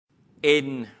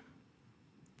in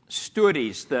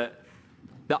stories that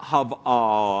have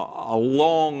a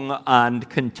long and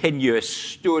continuous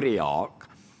story arc,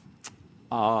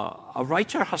 a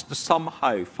writer has to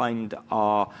somehow find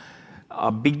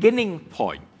a beginning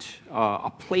point,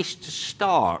 a place to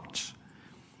start.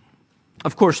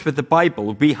 Of course, with the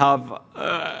Bible, we have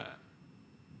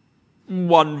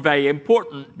one very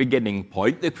important beginning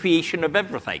point, the creation of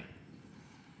everything.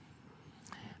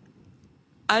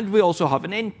 And we also have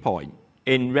an end point.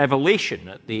 In Revelation,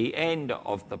 at the end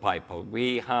of the Bible,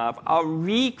 we have a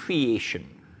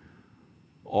recreation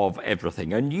of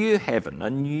everything, a new heaven, a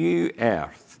new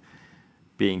earth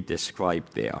being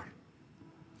described there.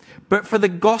 But for the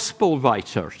gospel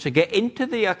writer to get into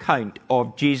the account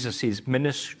of Jesus'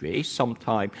 ministry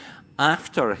sometime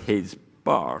after his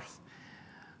birth,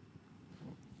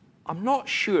 I'm not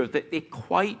sure that they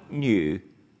quite knew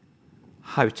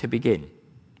how to begin.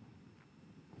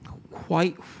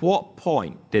 Quite what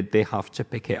point did they have to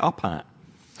pick it up at?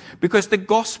 Because the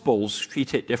Gospels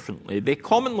treat it differently. They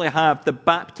commonly have the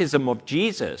baptism of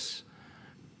Jesus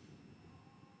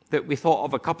that we thought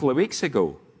of a couple of weeks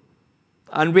ago.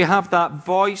 And we have that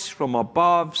voice from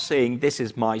above saying, "This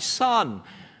is my son."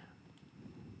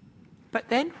 But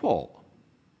then what?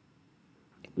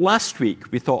 Last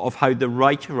week we thought of how the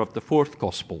writer of the fourth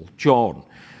Gospel, John,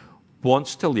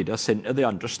 wants to lead us into the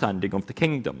understanding of the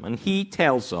kingdom. And he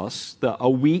tells us that a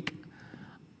week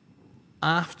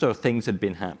after things had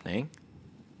been happening,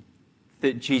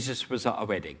 that Jesus was at a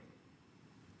wedding.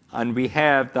 And we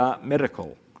heard that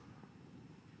miracle.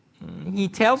 He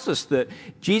tells us that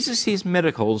Jesus'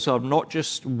 miracles are not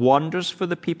just wonders for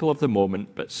the people of the moment,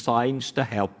 but signs to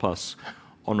help us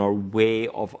on our way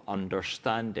of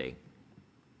understanding.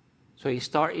 So he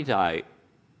started out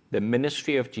the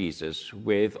ministry of Jesus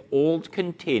with old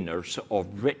containers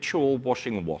of ritual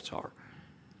washing water,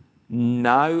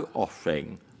 now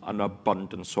offering an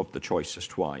abundance of the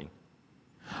choicest wine.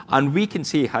 And we can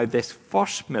see how this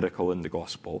first miracle in the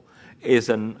gospel is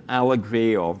an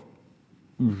allegory of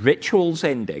rituals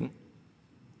ending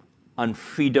and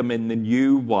freedom in the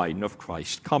new wine of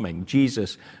Christ coming,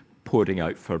 Jesus pouring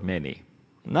out for many.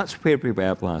 And that's where we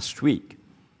were last week.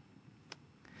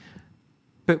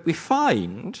 But we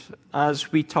find,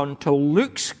 as we turn to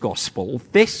Luke's gospel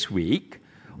this week,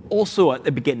 also at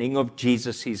the beginning of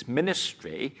Jesus'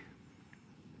 ministry,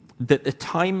 that the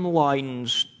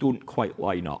timelines don't quite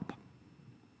line up.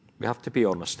 We have to be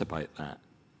honest about that.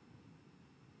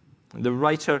 The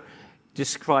writer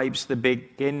describes the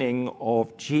beginning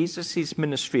of Jesus'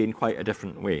 ministry in quite a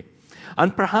different way.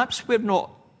 And perhaps we're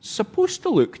not supposed to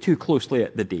look too closely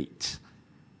at the dates,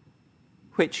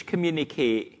 which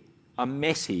communicate a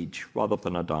message rather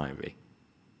than a diary.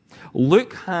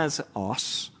 Luke has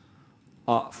us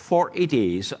 40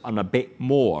 days and a bit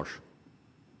more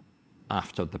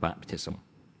after the baptism.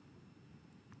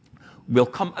 We'll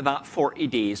come to that 40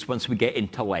 days once we get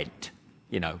into Lent.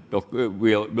 You know,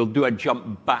 we'll do a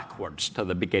jump backwards to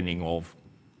the beginning of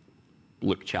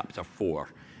Luke chapter 4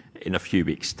 in a few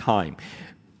weeks' time.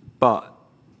 But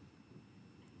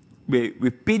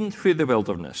we've been through the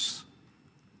wilderness,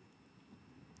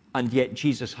 and yet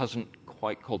Jesus hasn't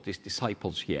quite called his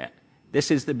disciples yet.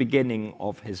 This is the beginning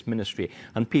of his ministry,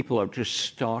 and people are just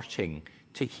starting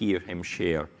to hear him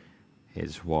share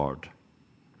his word.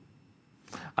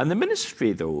 And the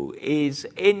ministry, though, is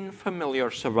in familiar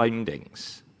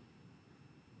surroundings.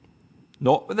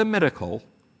 Not with a miracle,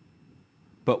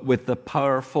 but with the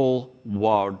powerful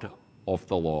word of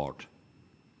the Lord.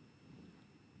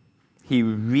 He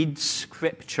reads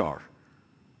Scripture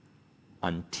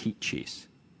and teaches.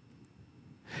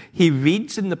 He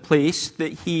reads in the place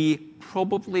that he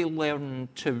probably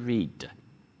learned to read,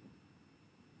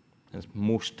 as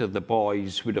most of the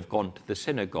boys would have gone to the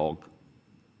synagogue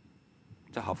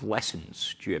to have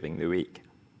lessons during the week.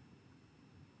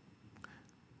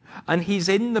 And he's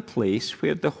in the place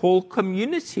where the whole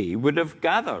community would have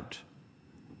gathered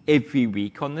every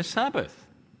week on the Sabbath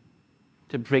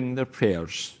to bring their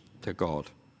prayers to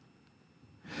God.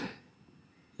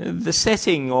 The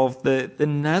setting of the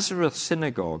Nazareth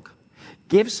synagogue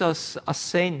gives us a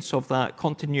sense of that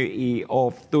continuity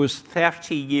of those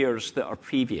 30 years that are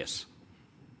previous,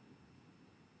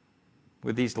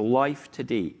 with his life to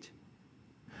date,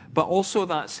 but also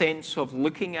that sense of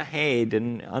looking ahead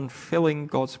and filling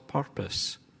God's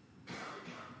purpose.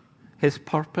 His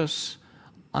purpose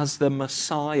as the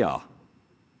Messiah,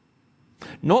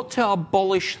 not to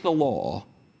abolish the law,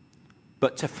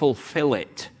 but to fulfill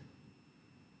it.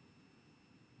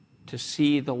 To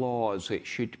see the law as it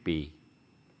should be,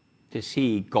 to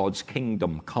see God's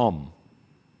kingdom come.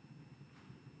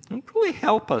 And really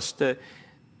help us to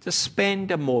to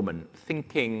spend a moment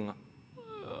thinking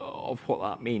of what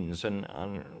that means and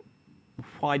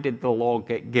why did the law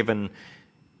get given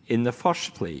in the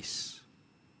first place.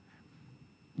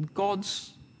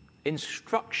 God's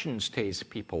instructions to his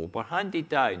people were handed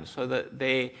down so that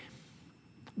they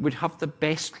would have the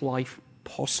best life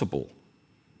possible,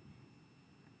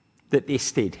 that they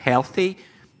stayed healthy,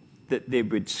 that they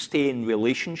would stay in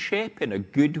relationship in a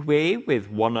good way with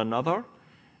one another,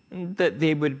 and that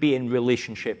they would be in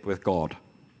relationship with God.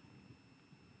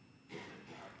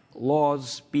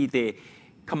 Laws, be they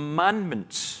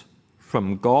commandments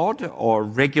from God or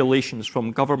regulations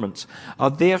from governments, are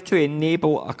there to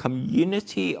enable a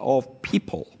community of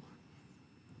people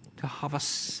to have a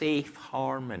safe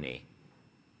harmony,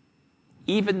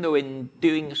 even though in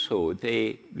doing so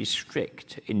they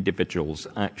restrict individuals'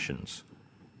 actions.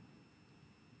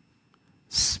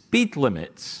 Speed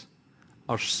limits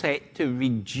are set to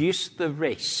reduce the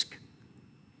risk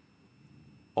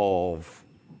of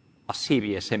a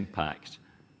serious impact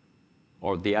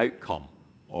or the outcome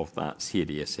of that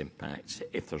serious impact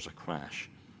if there's a crash.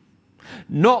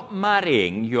 Not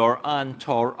marrying your aunt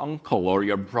or uncle or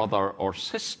your brother or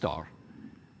sister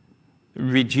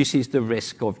reduces the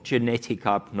risk of genetic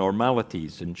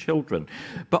abnormalities in children,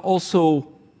 but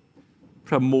also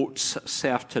promotes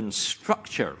certain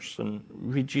structures and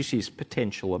reduces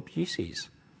potential abuses.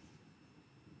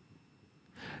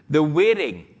 The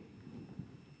wearing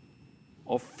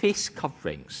of face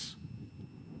coverings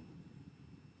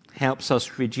helps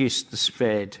us reduce the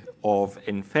spread of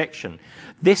infection.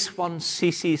 This one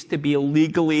ceases to be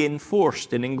legally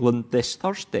enforced in England this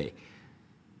Thursday.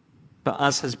 But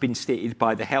as has been stated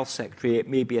by the Health Secretary, it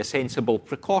may be a sensible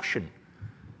precaution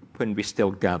when we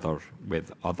still gather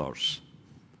with others.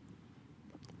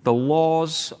 The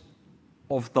laws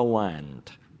of the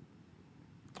land,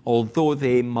 although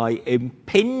they might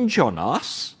impinge on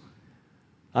us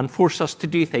and force us to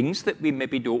do things that we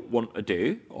maybe don't want to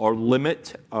do or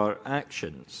limit our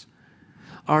actions,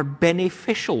 are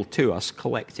beneficial to us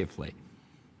collectively.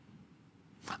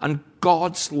 And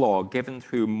God's law, given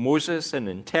through Moses and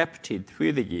interpreted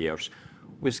through the years,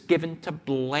 was given to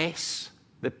bless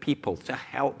the people, to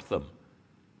help them,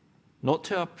 not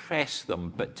to oppress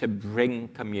them, but to bring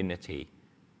community.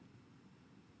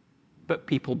 But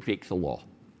people break the law.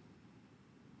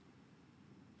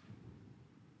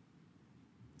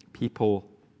 People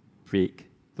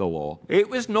break the law. It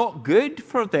was not good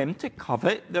for them to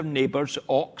covet their neighbour's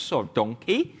ox or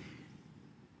donkey.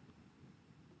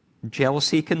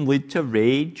 Jealousy can lead to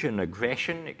rage and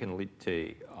aggression. It can lead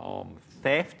to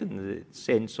theft in the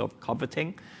sense of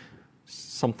coveting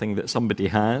something that somebody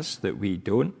has that we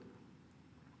don't.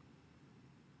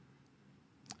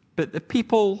 But the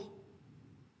people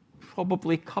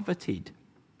probably coveted,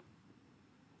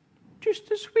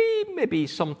 just as we maybe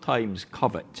sometimes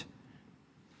covet.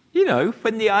 You know,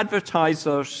 when the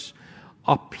advertisers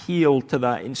appeal to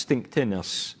that instinct in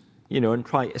us, and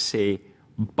try to say,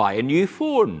 buy a new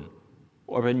phone,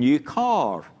 or a new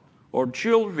car, or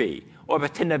jewellery, or a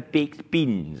tin of baked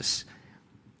beans.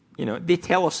 They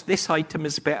tell us this item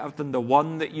is better than the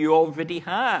one that you already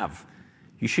have.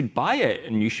 You should buy it,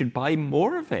 and you should buy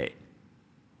more of it.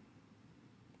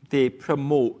 They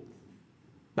promote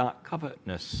that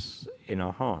covetousness in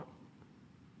our heart.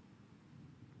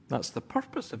 That's the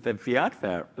purpose of every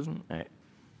advert, isn't it?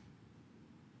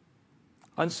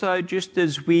 And so just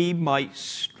as we might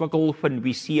struggle when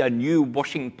we see a new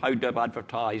washing powder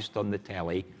advertised on the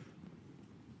telly,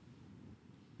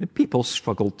 the people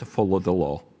struggled to follow the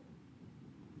law.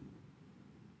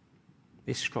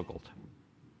 They struggled.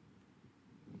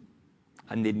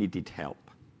 And they needed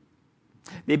help.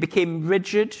 They became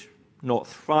rigid, not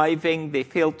thriving. They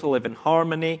failed to live in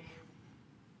harmony.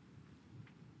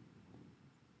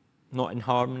 Not in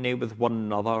harmony with one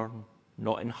another,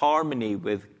 not in harmony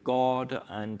with God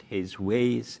and his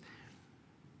ways.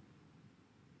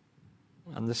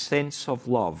 And the sense of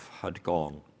love had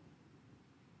gone.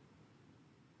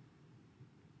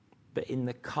 But in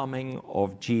the coming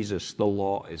of Jesus, the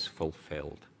law is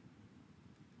fulfilled.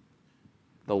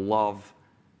 The love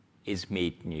is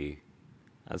made new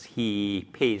as he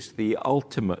pays the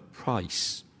ultimate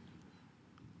price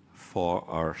for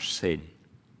our sin.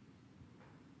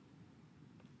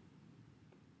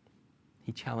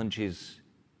 He challenges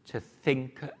to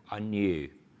think anew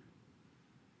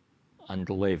and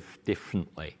live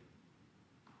differently.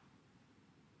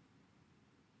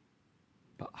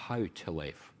 But how to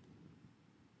live?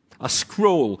 A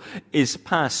scroll is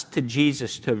passed to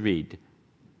Jesus to read.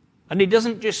 And he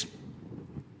doesn't just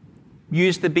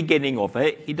use the beginning of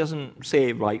it. He doesn't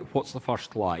say, right, what's the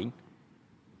first line?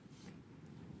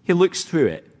 He looks through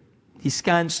it. He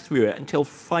scans through it until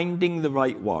finding the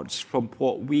right words from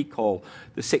what we call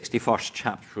the 61st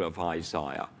chapter of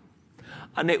Isaiah.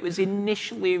 And it was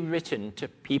initially written to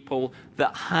people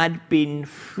that had been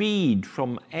freed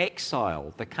from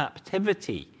exile, the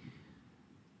captivity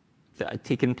that had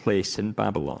taken place in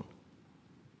Babylon.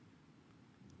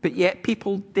 But yet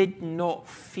people did not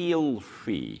feel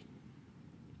free,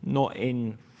 not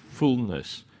in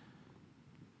fullness.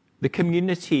 The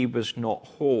community was not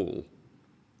whole.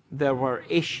 There were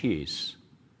issues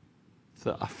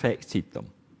that affected them.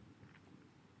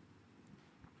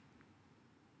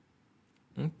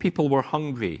 And people were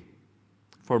hungry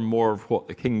for more of what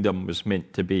the kingdom was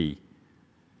meant to be.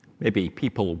 Maybe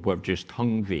people were just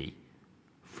hungry,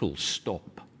 full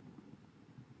stop.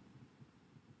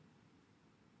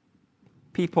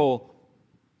 People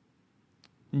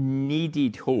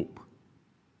needed hope.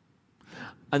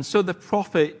 And so the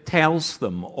prophet tells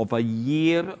them of a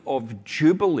year of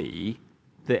jubilee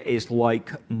that is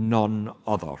like none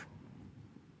other.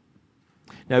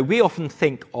 Now, we often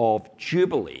think of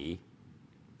jubilee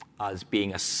as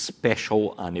being a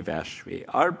special anniversary.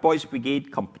 Our Boys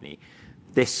Brigade company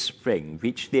this spring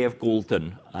reached their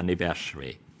golden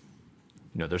anniversary.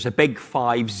 You know, there's a big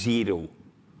 50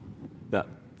 that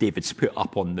David's put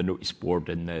up on the notice board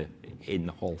in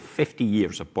the hall. 50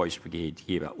 years of Boys Brigade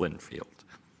here at Linfield.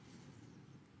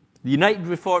 The United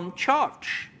Reformed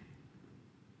Church,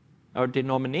 our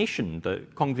denomination, the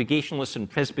Congregationalists and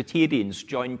Presbyterians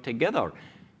joined together,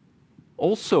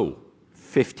 also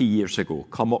 50 years ago,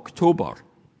 come October.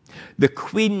 The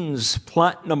Queen's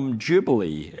Platinum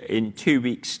Jubilee in 2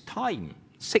 weeks' time,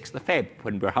 6th of Feb,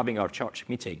 when we're having our church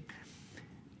meeting,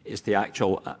 is the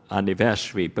actual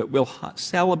anniversary. But we'll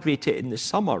celebrate it in the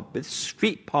summer with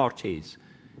street parties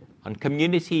and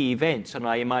community events, and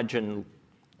I imagine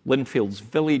Linfield's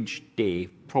Village Day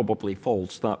probably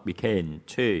falls that weekend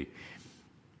too,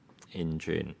 in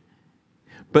June.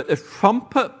 But the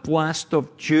trumpet blast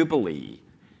of Jubilee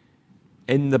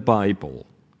in the Bible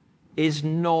is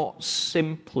not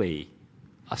simply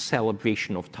a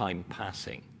celebration of time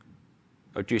passing,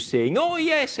 or just saying, oh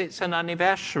yes, it's an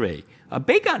anniversary, a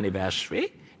big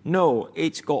anniversary. No,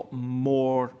 it's got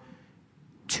more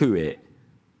to it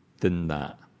than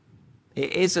that.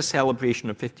 It is a celebration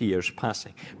of 50 years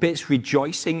passing, but it's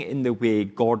rejoicing in the way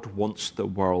God wants the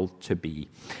world to be.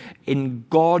 In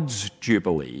God's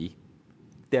Jubilee,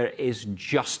 there is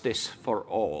justice for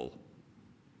all.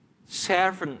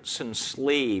 Servants and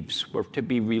slaves were to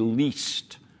be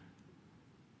released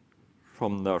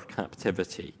from their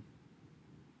captivity.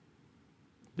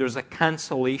 There's a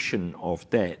cancellation of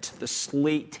debt. The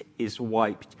slate is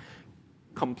wiped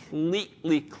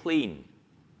completely clean.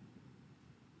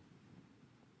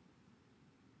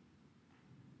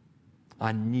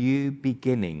 A new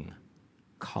beginning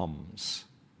comes.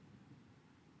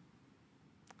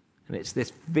 And it's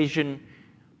this vision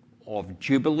of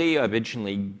Jubilee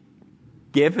originally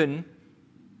given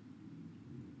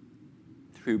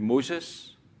through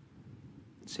Moses.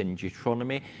 It's in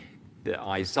Deuteronomy, that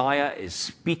Isaiah is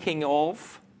speaking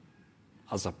of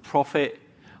as a prophet,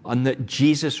 and that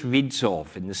Jesus reads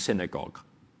of in the synagogue.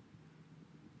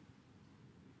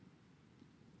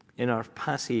 In our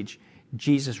passage,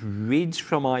 Jesus reads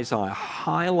from Isaiah,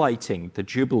 highlighting the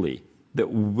Jubilee that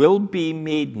will be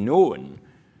made known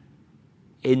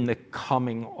in the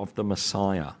coming of the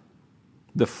Messiah,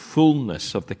 the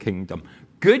fullness of the kingdom.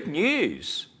 Good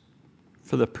news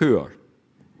for the poor,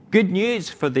 good news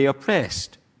for the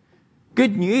oppressed,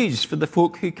 good news for the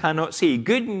folk who cannot see,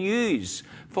 good news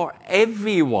for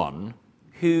everyone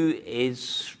who is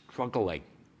struggling.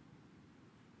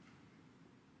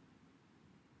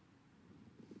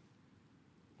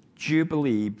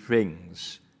 Jubilee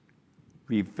brings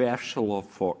reversal of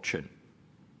fortune.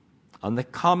 And the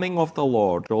coming of the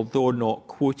Lord, although not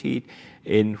quoted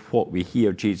in what we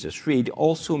hear Jesus read,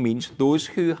 also means those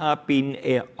who have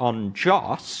been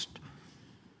unjust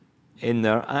in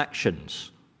their actions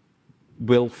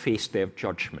will face their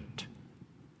judgment.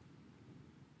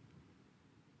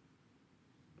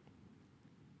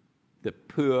 The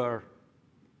poor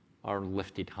are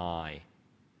lifted high,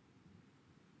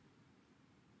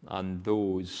 and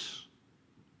those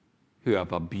who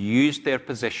have abused their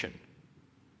position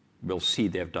will see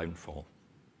their downfall.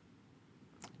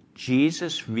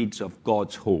 Jesus reads of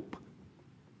God's hope,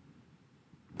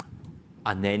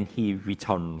 and then he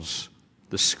returns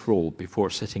the scroll before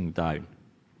sitting down.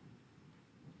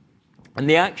 And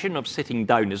the action of sitting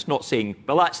down is not saying,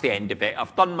 well, that's the end of it,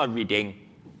 I've done my reading,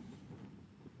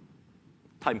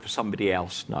 time for somebody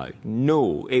else now.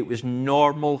 No, it was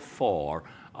normal for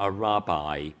a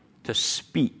rabbi to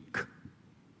speak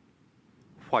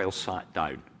while sat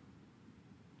down.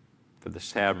 for the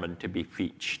sermon to be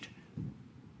preached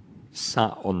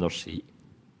sat on their seat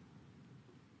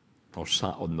or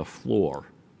sat on the floor,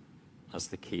 as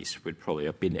the case would probably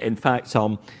have been. In fact,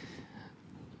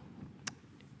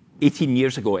 18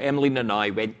 years ago, Emmeline and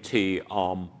I went to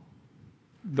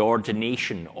the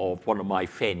ordination of one of my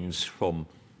friends from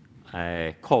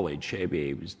college.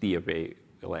 It was the year we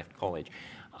left college.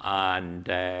 And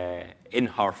in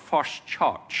her first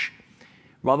church,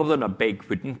 rather than a big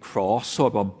wooden cross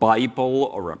or a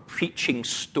Bible or a preaching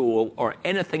stool or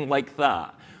anything like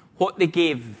that, what they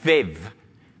gave Viv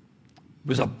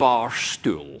was a bar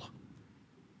stool.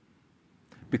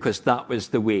 Because that was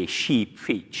the way she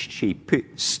preached. She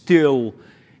put stool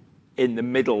in the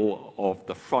middle of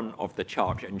the front of the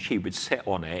church, and she would sit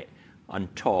on it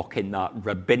and talk in that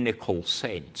rabbinical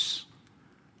sense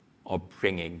of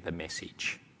bringing the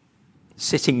message.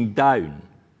 Sitting down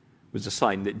was a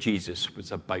sign that Jesus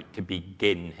was about to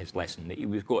begin his lesson, that he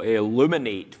was going to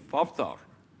illuminate further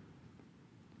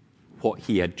what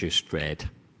he had just read.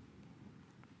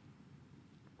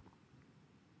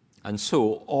 And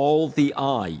so all the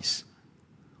eyes,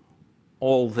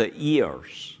 all the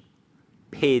ears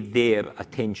pay their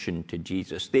attention to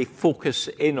Jesus. They focus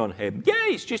in on him. Yeah,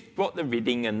 he's just brought the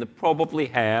reading, and they probably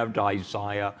heard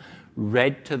Isaiah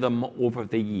read to them over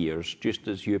the years, just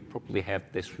as you probably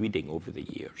heard this reading over the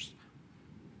years.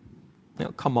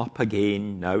 It'll come up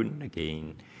again, now and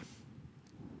again.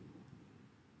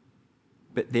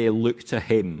 But they look to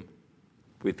him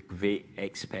with great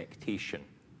expectation.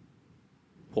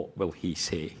 What will he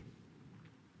say?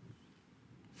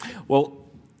 Well,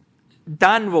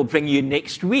 Dan will bring you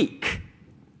next week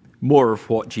more of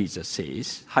what Jesus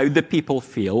says, how the people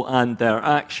feel, and their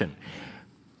action.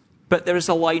 But there is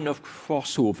a line of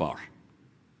crossover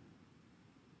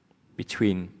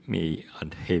between me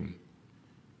and him.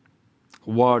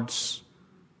 Words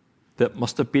that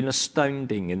must have been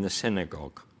astounding in the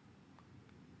synagogue.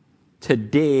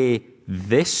 Today,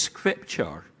 this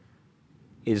scripture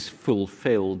is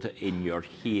fulfilled in your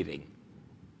hearing.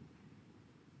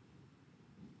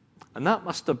 And that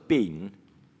must have been,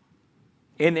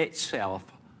 in itself,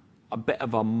 a bit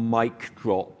of a mic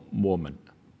drop moment.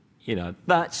 You know,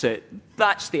 that's it.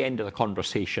 That's the end of the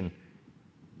conversation.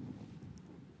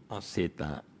 I've said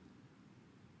that.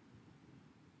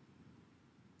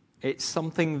 It's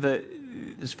something that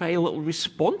there's very little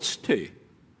response to,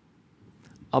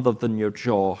 other than your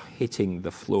jaw hitting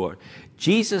the floor.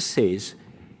 Jesus says,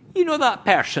 you know that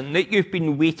person that you've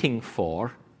been waiting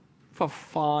for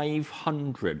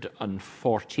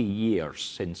 540 years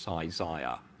since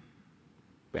Isaiah.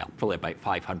 Well, probably about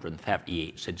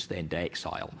 538 since the end of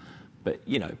exile. But,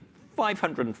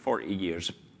 540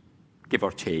 years, give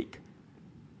or take.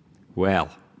 Well,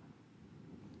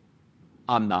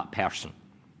 I'm that person.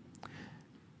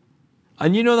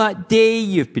 And you know that day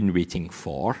you've been waiting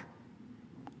for,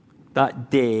 that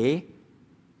day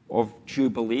of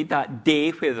Jubilee, that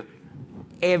day where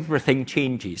everything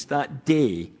changes, that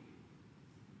day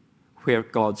where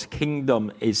God's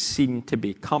kingdom is seen to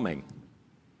be coming.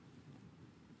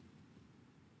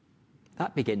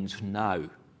 That begins now.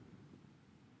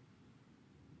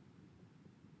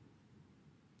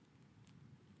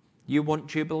 You want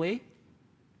Jubilee?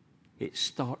 It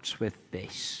starts with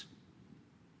this.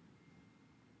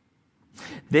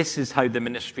 This is how the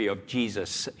ministry of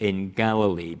Jesus in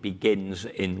Galilee begins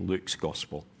in Luke's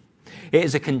Gospel. It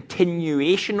is a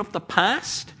continuation of the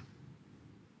past,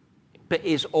 but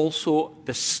is also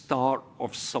the start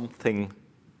of something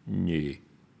new.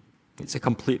 It's a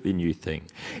completely new thing.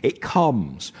 It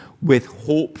comes with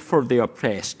hope for the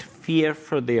oppressed, fear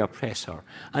for the oppressor,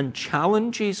 and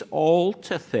challenges all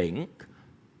to think,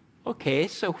 okay,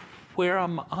 so where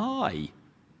am I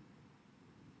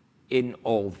in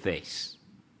all this?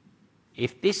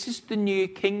 If this is the new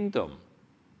kingdom,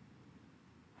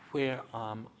 where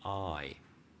am I?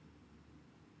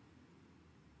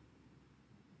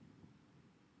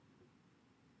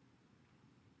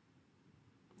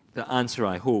 The answer,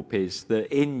 I hope, is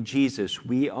that in Jesus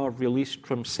we are released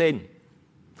from sin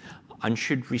and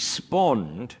should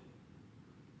respond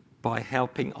by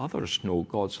helping others know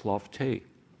God's love too.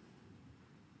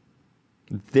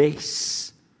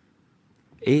 This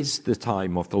is the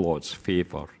time of the Lord's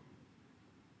favor.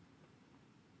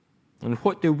 And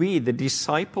what do we, the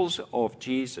disciples of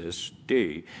Jesus,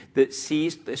 do that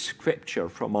sees the scripture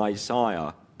from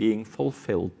Isaiah being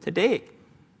fulfilled today?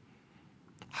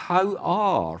 How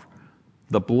are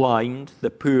the blind, the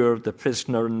poor, the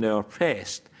prisoner, and the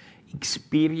oppressed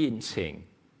experiencing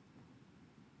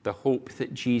the hope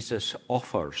that Jesus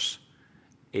offers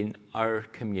in our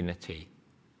community?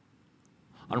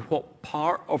 And what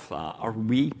part of that are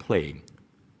we playing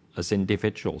as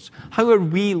individuals? How are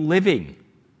we living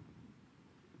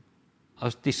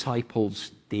as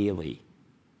disciples daily?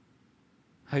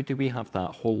 How do we have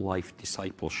that whole life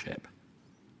discipleship?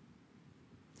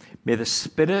 May the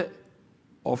Spirit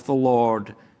of the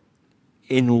Lord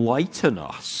enlighten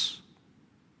us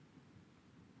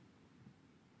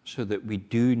so that we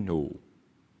do know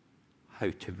how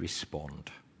to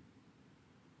respond.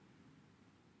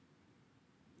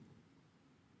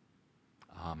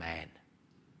 Amen.